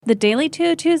The Daily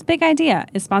 202's Big Idea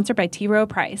is sponsored by T. Rowe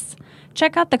Price.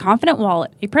 Check out The Confident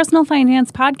Wallet, a personal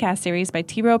finance podcast series by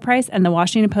T. Rowe Price and the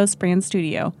Washington Post Brand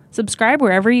Studio. Subscribe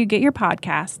wherever you get your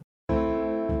podcasts.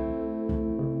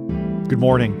 Good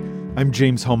morning. I'm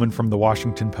James Hohmann from the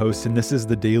Washington Post, and this is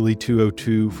the Daily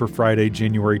 202 for Friday,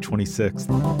 January 26th.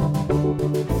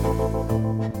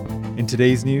 In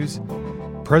today's news,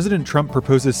 President Trump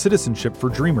proposes citizenship for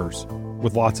Dreamers,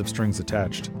 with lots of strings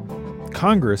attached.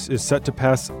 Congress is set to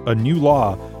pass a new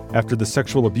law after the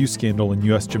sexual abuse scandal in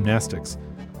U.S. gymnastics.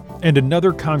 And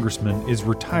another congressman is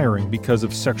retiring because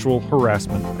of sexual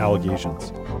harassment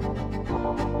allegations.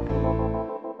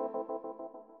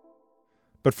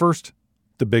 But first,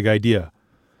 the big idea.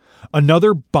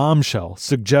 Another bombshell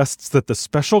suggests that the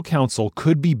special counsel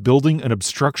could be building an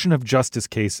obstruction of justice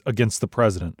case against the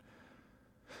president.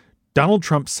 Donald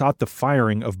Trump sought the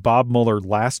firing of Bob Mueller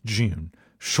last June,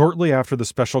 shortly after the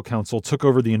special counsel took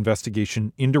over the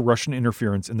investigation into Russian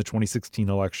interference in the 2016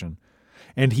 election.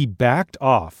 And he backed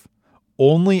off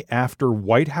only after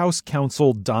White House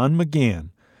counsel Don McGahn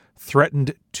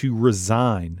threatened to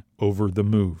resign over the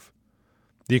move.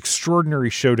 The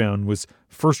extraordinary showdown was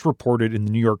first reported in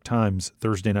the New York Times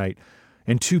Thursday night,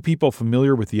 and two people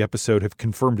familiar with the episode have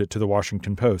confirmed it to the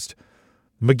Washington Post.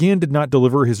 McGahn did not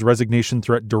deliver his resignation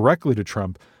threat directly to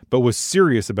Trump, but was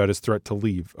serious about his threat to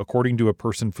leave, according to a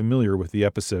person familiar with the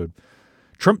episode.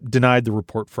 Trump denied the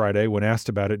report Friday when asked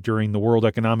about it during the World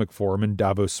Economic Forum in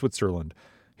Davos, Switzerland.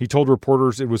 He told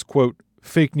reporters it was, quote,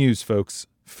 "fake news, folks,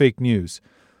 fake news."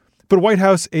 But White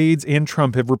House aides and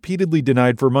Trump have repeatedly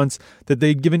denied for months that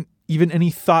they'd given even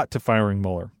any thought to firing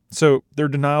Mueller, so their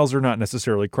denials are not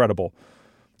necessarily credible.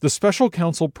 The special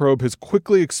counsel probe has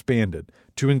quickly expanded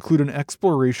to include an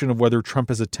exploration of whether Trump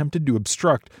has attempted to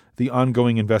obstruct the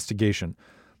ongoing investigation.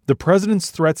 The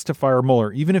president's threats to fire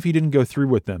Mueller, even if he didn't go through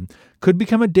with them, could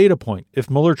become a data point if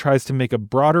Mueller tries to make a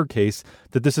broader case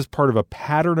that this is part of a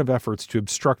pattern of efforts to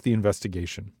obstruct the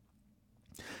investigation.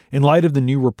 In light of the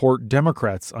new report,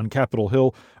 Democrats on Capitol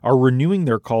Hill are renewing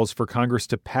their calls for Congress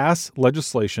to pass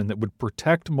legislation that would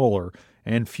protect Mueller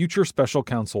and future special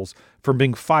counsels from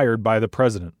being fired by the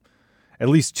president. At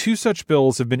least two such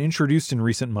bills have been introduced in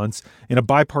recent months in a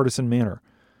bipartisan manner,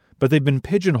 but they've been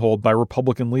pigeonholed by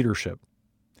Republican leadership.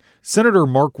 Senator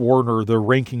Mark Warner, the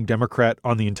ranking Democrat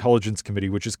on the Intelligence Committee,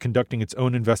 which is conducting its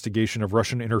own investigation of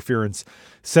Russian interference,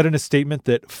 said in a statement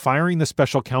that firing the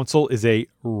special counsel is a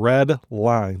red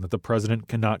line that the president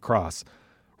cannot cross.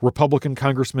 Republican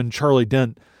Congressman Charlie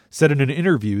Dent said in an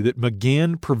interview that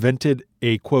McGahn prevented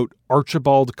a, quote,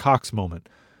 Archibald Cox moment.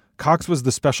 Cox was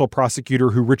the special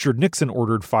prosecutor who Richard Nixon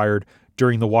ordered fired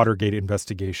during the Watergate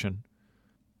investigation.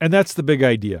 And that's the big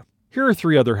idea. Here are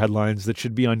three other headlines that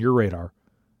should be on your radar.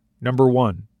 Number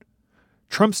one,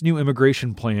 Trump's new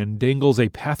immigration plan dangles a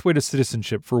pathway to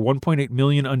citizenship for 1.8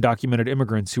 million undocumented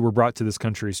immigrants who were brought to this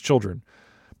country as children.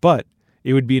 But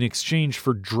it would be in exchange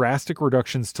for drastic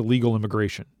reductions to legal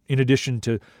immigration, in addition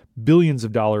to billions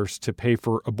of dollars to pay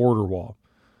for a border wall.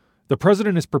 The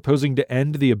president is proposing to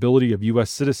end the ability of U.S.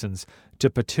 citizens to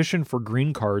petition for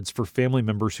green cards for family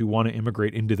members who want to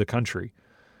immigrate into the country.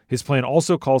 His plan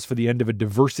also calls for the end of a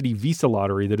diversity visa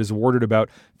lottery that has awarded about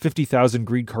 50,000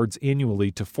 green cards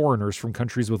annually to foreigners from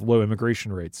countries with low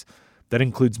immigration rates. That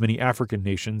includes many African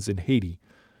nations and Haiti.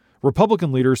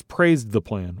 Republican leaders praised the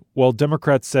plan, while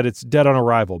Democrats said it's dead on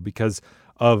arrival because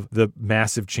of the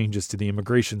massive changes to the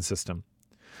immigration system.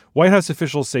 White House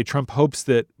officials say Trump hopes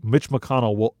that Mitch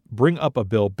McConnell will bring up a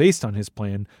bill based on his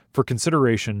plan for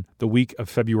consideration the week of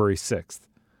February 6th.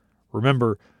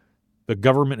 Remember, the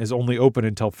government is only open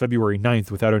until February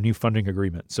 9th without a new funding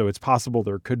agreement, so it's possible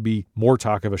there could be more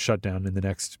talk of a shutdown in the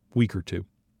next week or two.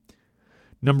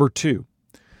 Number two,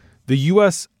 the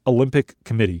U.S. Olympic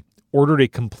Committee ordered a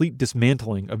complete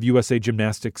dismantling of USA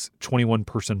Gymnastics'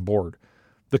 21-person board.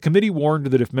 The committee warned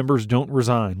that if members don't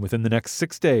resign within the next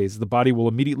 6 days, the body will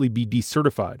immediately be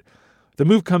decertified. The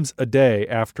move comes a day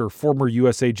after former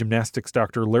USA Gymnastics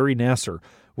doctor Larry Nassar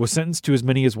was sentenced to as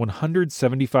many as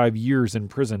 175 years in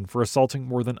prison for assaulting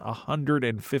more than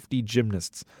 150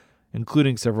 gymnasts,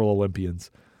 including several Olympians.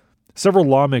 Several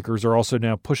lawmakers are also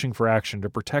now pushing for action to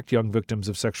protect young victims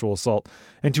of sexual assault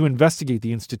and to investigate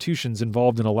the institutions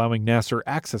involved in allowing Nassar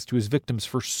access to his victims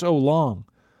for so long.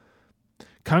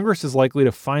 Congress is likely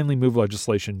to finally move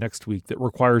legislation next week that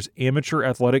requires amateur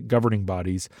athletic governing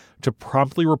bodies to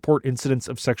promptly report incidents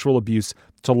of sexual abuse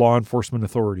to law enforcement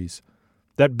authorities.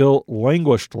 That bill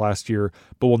languished last year,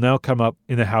 but will now come up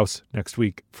in the House next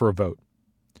week for a vote.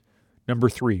 Number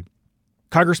three,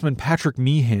 Congressman Patrick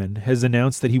Meehan has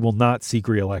announced that he will not seek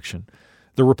re-election.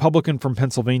 The Republican from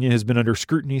Pennsylvania has been under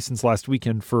scrutiny since last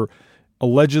weekend for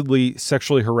allegedly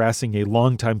sexually harassing a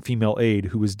longtime female aide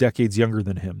who was decades younger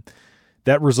than him.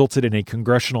 That resulted in a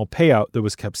congressional payout that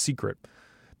was kept secret.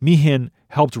 Meehan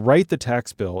helped write the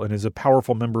tax bill and is a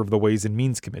powerful member of the Ways and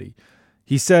Means Committee.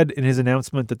 He said in his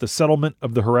announcement that the settlement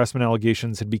of the harassment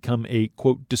allegations had become a,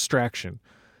 quote, distraction.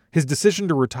 His decision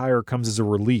to retire comes as a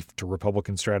relief to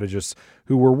Republican strategists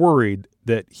who were worried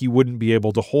that he wouldn't be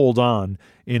able to hold on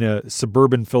in a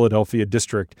suburban Philadelphia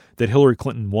district that Hillary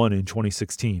Clinton won in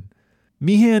 2016.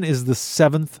 Meehan is the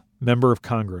 7th member of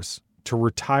Congress to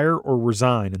retire or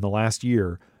resign in the last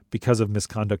year because of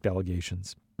misconduct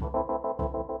allegations.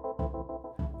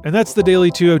 And that's the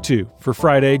Daily 202 for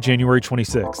Friday, January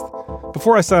 26th.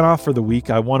 Before I sign off for the week,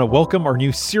 I want to welcome our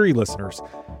new Siri listeners.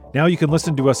 Now you can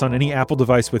listen to us on any Apple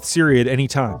device with Siri at any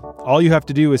time. All you have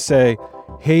to do is say,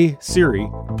 "Hey Siri,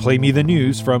 play me the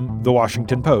news from The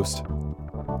Washington Post."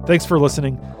 Thanks for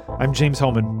listening. I'm James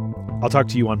Hohmann. I'll talk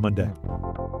to you on Monday.